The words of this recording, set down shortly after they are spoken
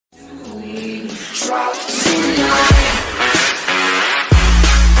Hey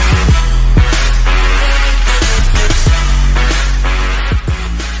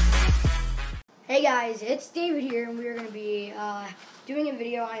guys, it's David here, and we're going to be doing a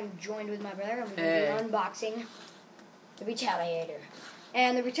video. I'm joined with my brother, and we're going to be unboxing the Retaliator.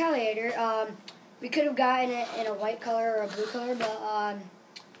 And the Retaliator, we could have gotten it in a white color or a blue color, but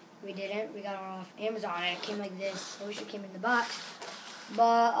we didn't. We got it off Amazon, and it came like this. I wish it came in the box.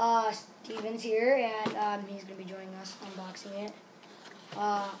 But Steven's here, and he's going to be joining us unboxing it.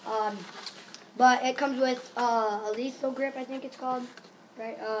 But it comes with a lethal grip, I think it's called,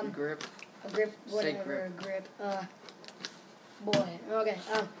 right? Grip. A grip, whatever, grip. Boy, okay.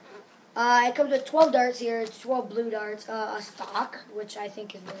 It comes with 12 darts here. It's 12 blue darts. A stock, which I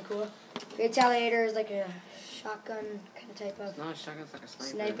think is really cool. The Retaliator is like a shotgun kind of type of. It's not a shotgun, it's like a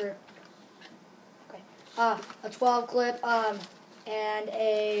sniper. Okay. A 12 clip, and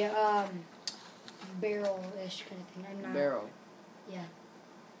a barrel-ish kind of thing. I'm not. Barrel. Yeah.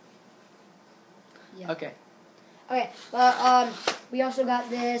 Okay. Okay, but we also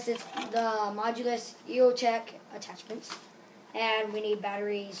got this. It's the Modulus EOTech attachments, and we need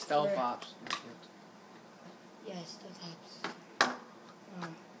batteries. Stealth ops. Yes, stealth ops.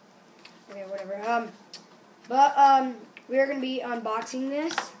 Okay, whatever. But we are gonna be unboxing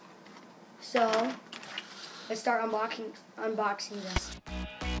this. So let's start unboxing this.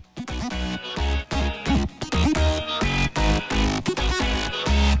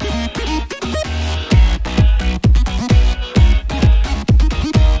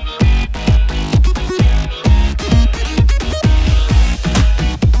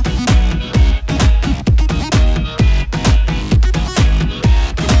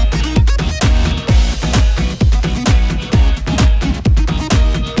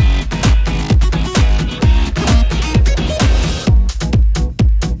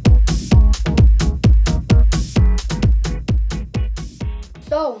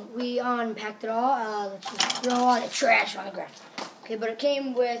 So, we unpacked it all. Let's just throw all the trash on the ground. Okay, but it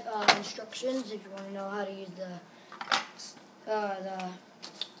came with instructions if you want to know how to use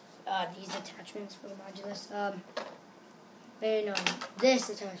these attachments for the Modulus. This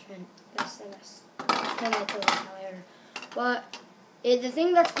attachment, this and this. Then I put it later. But the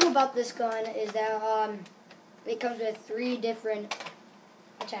thing that's cool about this gun is that it comes with 3 different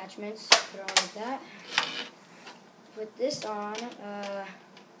attachments. Put it on like that. Put this on,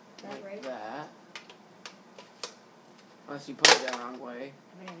 that right? That. Unless you put it the wrong way.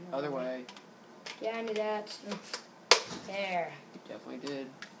 Other way. Yeah, I knew that. There. You definitely did.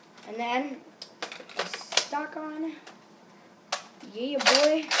 And then, the stock on. Yeah,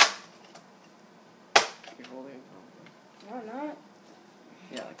 boy. You're holding it. No, I'm not.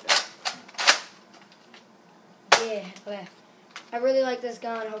 Yeah, like that. Yeah, okay. I really like this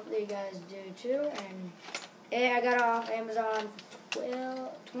gun. Hopefully you guys do too. And I got it off Amazon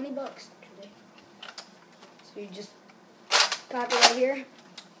for 20 bucks actually. So you just copy right here.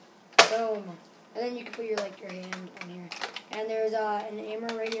 Boom. And then you can put your hand on here. And there's an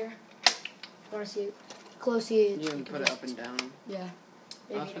aimer right here. If you want to see it closely, you can put it up and down. Yeah.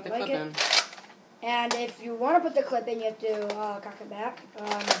 Let's put the clip in. And if you want to put the clip in, you have to cock it back.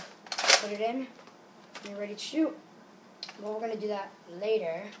 Put it in. And you're ready to shoot. Well, we're going to do that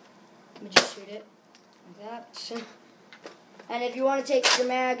later. Let me just shoot it. Like that. And if you want to take the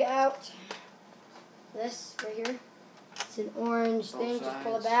mag out, this right here, it's an orange thing. Just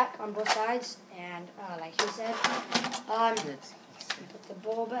pull it back on both sides, and like he said, put the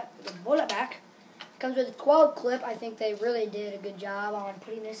bullet back. It comes with a 12 clip. I think they really did a good job on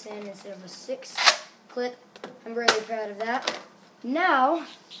putting this in instead of a 6 clip. I'm really proud of that. Now,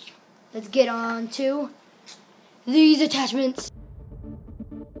 let's get on to these attachments.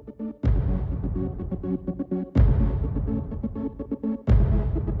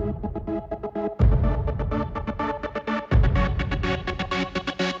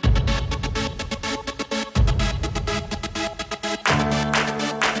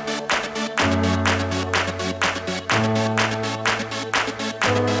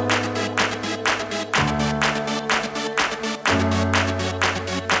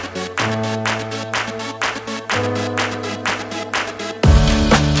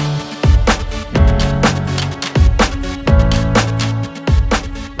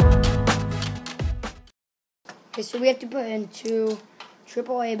 Okay, so we have to put in 2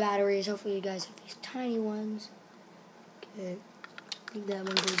 AAA batteries. Hopefully you guys have these tiny ones. Okay, I think that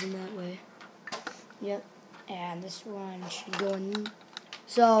one goes in that way. Yep, and this one should go in.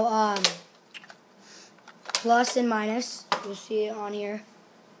 So, plus and minus, you'll see it on here.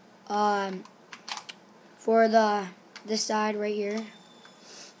 For this side right here,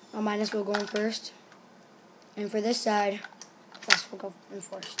 minus will go in first. And for this side, Wes will go in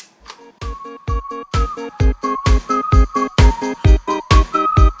first.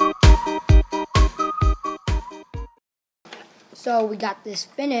 So we got this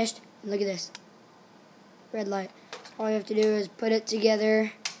finished. Look at this. Red light. So all you have to do is put it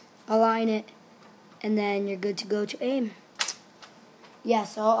together, align it, and then you're good to go to aim. Yeah,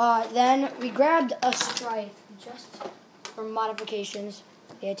 so then we grabbed a strife just for modifications,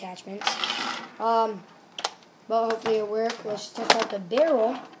 the attachments. But hopefully it'll work. Let's test out the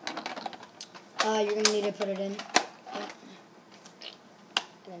barrel. You're going to need to put it in. Yeah.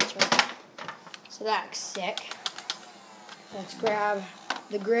 And then turn it. So that's sick. Let's grab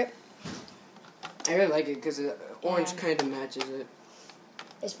the grip. I really like it because the orange kind of matches it.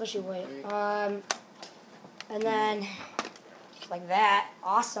 Especially white. And then, like that.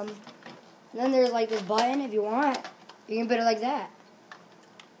 Awesome. And then there's like this button if you want. You can put it like that.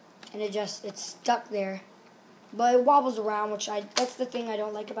 And it's stuck there. But it wobbles around, that's the thing I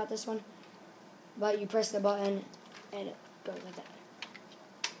don't like about this one. But you press the button and it goes like that.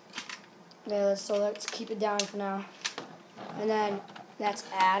 Okay, let's keep it down for now. And then let's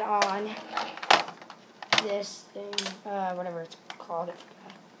add on this thing, whatever it's called,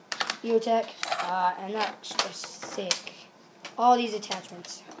 EOTech, and that's just sick. All these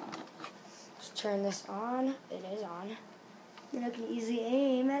attachments. Let's turn this on. It is on. Then I can easily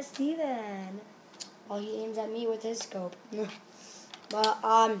aim at Steven while he aims at me with his scope. But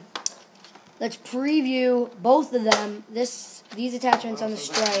let's preview both of them. These attachments on the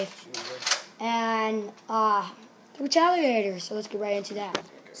strife and the Retaliator. So let's get right into that.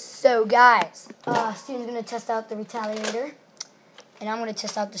 So guys, Steven's gonna test out the Retaliator, and I'm gonna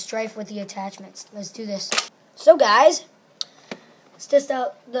test out the strife with the attachments. Let's do this. So guys, let's test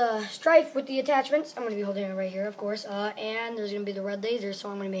out the strife with the attachments. I'm gonna be holding it right here, of course, and there's gonna be the red laser, so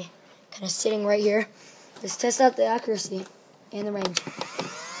I'm gonna be kind of sitting right here. Let's test out the accuracy and the range.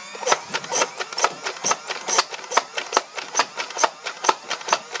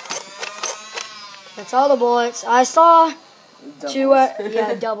 That's all the bullets. I saw Doubles.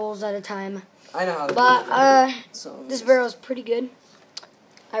 Two, doubles at a time. I know how to But this barrel is pretty good.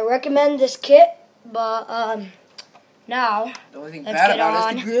 I recommend this kit, but now the only thing let's bad get about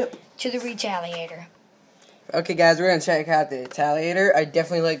on it is the grip. to the Retaliator. Okay, guys, we're gonna check out the Retaliator. I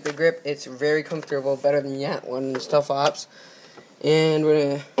definitely like the grip. It's very comfortable, better than that one in the Stuff Ops. And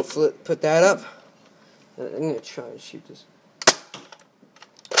we're gonna put that up. I'm gonna try and shoot this.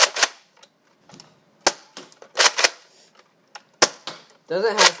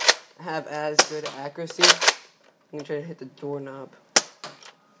 Doesn't have as good accuracy. I'm gonna try to hit the doorknob.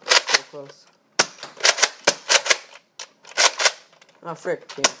 So close. Oh frick!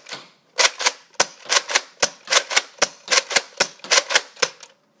 Yeah.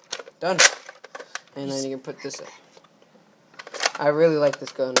 Done. And then you can put this in. I really like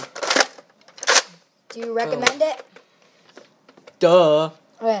this gun. Do you recommend it? Duh.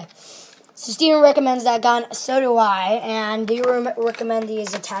 Okay. So Steven recommends that gun, so do I. And do you recommend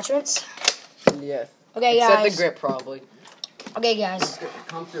these attachments? Yeah. Okay, guys. Except the grip, probably. Okay, guys.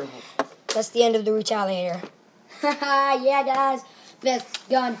 Comfortable. That's the end of the Retaliator. Yeah, guys. Best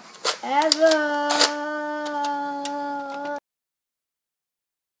gun ever.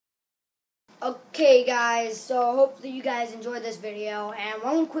 Okay, guys. So hopefully you guys enjoyed this video. And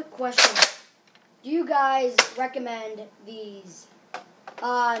one quick question: do you guys recommend these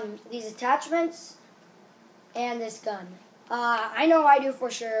attachments and this gun? I know I do for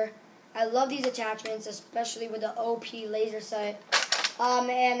sure. I love these attachments, especially with the OP laser sight.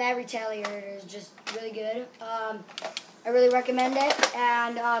 And that Retaliator is just really good. I really recommend it.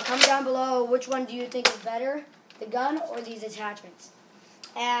 And comment down below which one do you think is better, the gun or these attachments.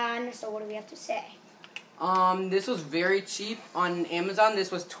 And so what do we have to say? This was very cheap on Amazon.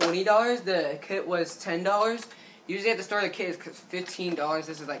 This was $20. The kit was $10. Usually at the store the kit is $15.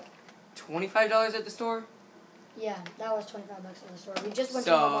 This is like $25 at the store. Yeah, that was $25 at the store. We just went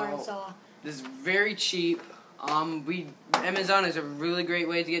to Walmart and saw. This is very cheap. Amazon is a really great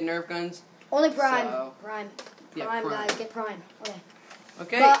way to get Nerf guns. Only Prime. So, Prime, Prime. guys. Get Prime. Okay.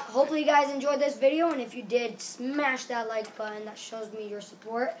 Okay. But hopefully you guys enjoyed this video, and if you did, smash that like button. That shows me your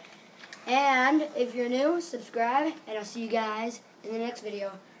support. And if you're new, subscribe, and I'll see you guys in the next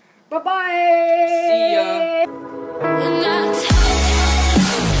video. Bye-bye! See ya!